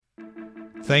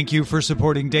Thank you for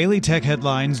supporting Daily Tech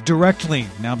Headlines directly.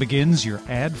 Now begins your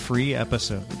ad-free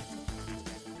episode.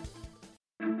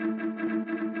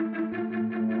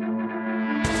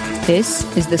 This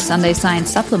is the Sunday Science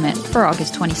Supplement for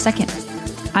August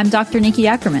 22nd. I'm Dr. Nikki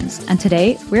Ackermans, and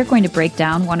today we're going to break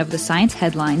down one of the science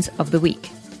headlines of the week.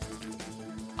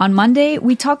 On Monday,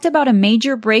 we talked about a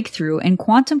major breakthrough in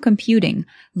quantum computing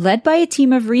led by a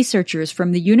team of researchers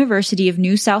from the University of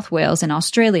New South Wales in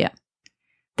Australia.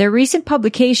 Their recent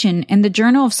publication in the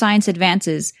Journal of Science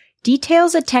Advances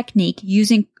details a technique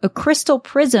using a crystal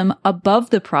prism above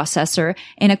the processor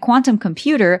in a quantum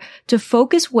computer to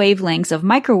focus wavelengths of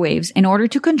microwaves in order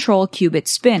to control qubit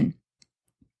spin.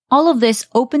 All of this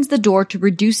opens the door to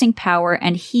reducing power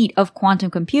and heat of quantum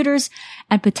computers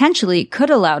and potentially could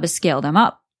allow to scale them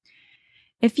up.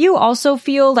 If you also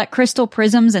feel that crystal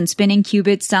prisms and spinning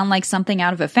qubits sound like something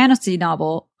out of a fantasy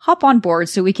novel, hop on board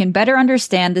so we can better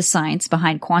understand the science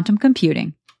behind quantum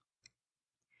computing.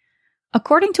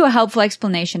 According to a helpful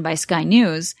explanation by Sky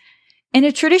News, in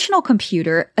a traditional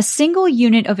computer, a single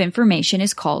unit of information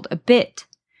is called a bit.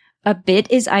 A bit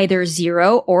is either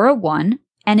 0 or a 1,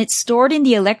 and it's stored in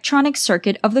the electronic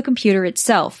circuit of the computer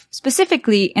itself,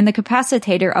 specifically in the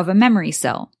capacitor of a memory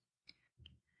cell.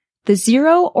 The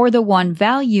 0 or the 1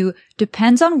 value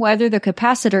depends on whether the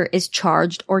capacitor is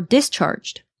charged or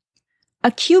discharged. A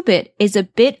qubit is a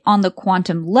bit on the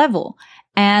quantum level,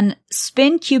 and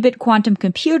spin qubit quantum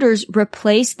computers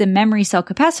replace the memory cell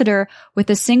capacitor with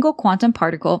a single quantum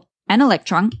particle, an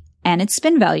electron, and its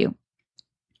spin value.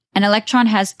 An electron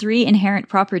has 3 inherent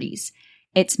properties: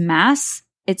 its mass,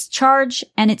 its charge,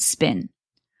 and its spin.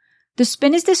 The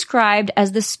spin is described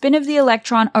as the spin of the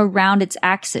electron around its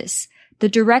axis. The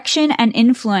direction and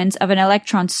influence of an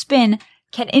electron's spin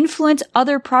can influence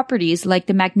other properties like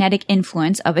the magnetic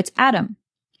influence of its atom.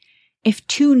 If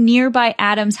 2 nearby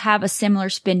atoms have a similar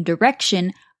spin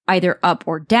direction, either up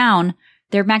or down,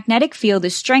 their magnetic field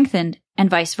is strengthened, and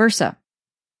vice versa.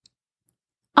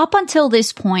 Up until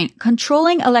this point,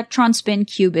 controlling electron spin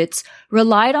qubits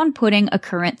relied on putting a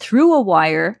current through a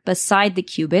wire beside the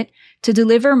qubit to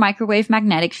deliver microwave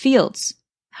magnetic fields.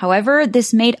 However,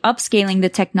 this made upscaling the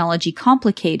technology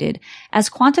complicated, as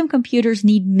quantum computers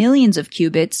need millions of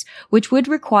qubits, which would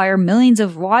require millions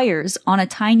of wires on a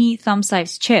tiny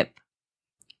thumb-sized chip.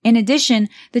 In addition,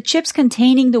 the chips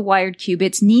containing the wired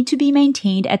qubits need to be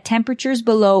maintained at temperatures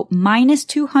below minus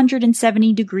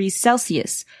 270 degrees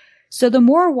Celsius, so the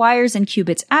more wires and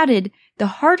qubits added, the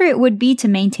harder it would be to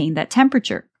maintain that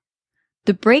temperature.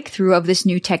 The breakthrough of this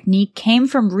new technique came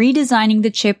from redesigning the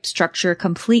chip structure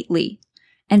completely.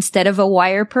 Instead of a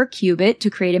wire per qubit to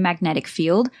create a magnetic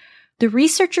field, the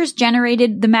researchers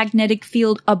generated the magnetic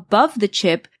field above the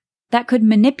chip that could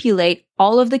manipulate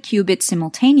all of the qubits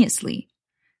simultaneously.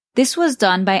 This was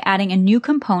done by adding a new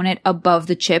component above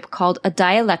the chip called a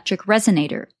dielectric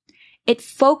resonator. It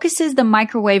focuses the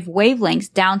microwave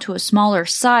wavelengths down to a smaller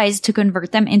size to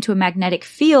convert them into a magnetic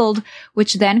field,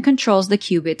 which then controls the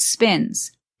qubit's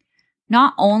spins.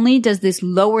 Not only does this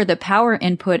lower the power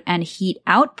input and heat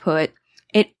output,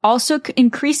 it also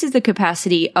increases the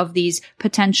capacity of these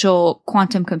potential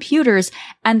quantum computers,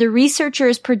 and the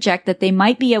researchers project that they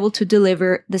might be able to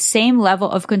deliver the same level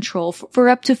of control for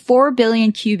up to 4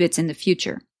 billion qubits in the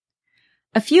future.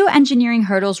 A few engineering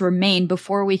hurdles remain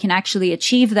before we can actually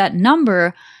achieve that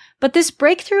number, but this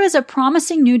breakthrough is a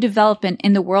promising new development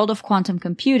in the world of quantum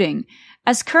computing,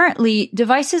 as currently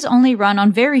devices only run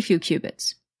on very few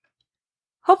qubits.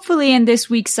 Hopefully in this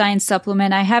week's science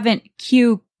supplement I haven't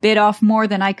bit off more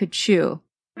than I could chew.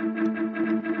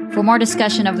 For more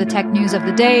discussion of the tech news of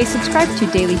the day, subscribe to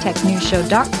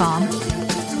dailytechnewsshow.com,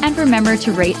 and remember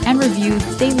to rate and review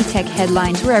Daily Tech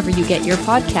Headlines wherever you get your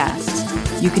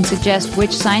podcasts. You can suggest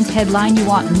which science headline you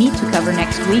want me to cover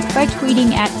next week by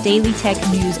tweeting at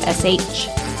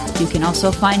DailyTechNewsSH. You can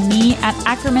also find me at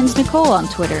AckermansNicole on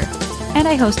Twitter, and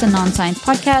I host a non-science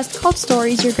podcast called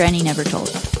Stories Your Granny Never Told.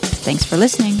 Thanks for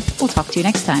listening. We'll talk to you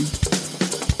next time.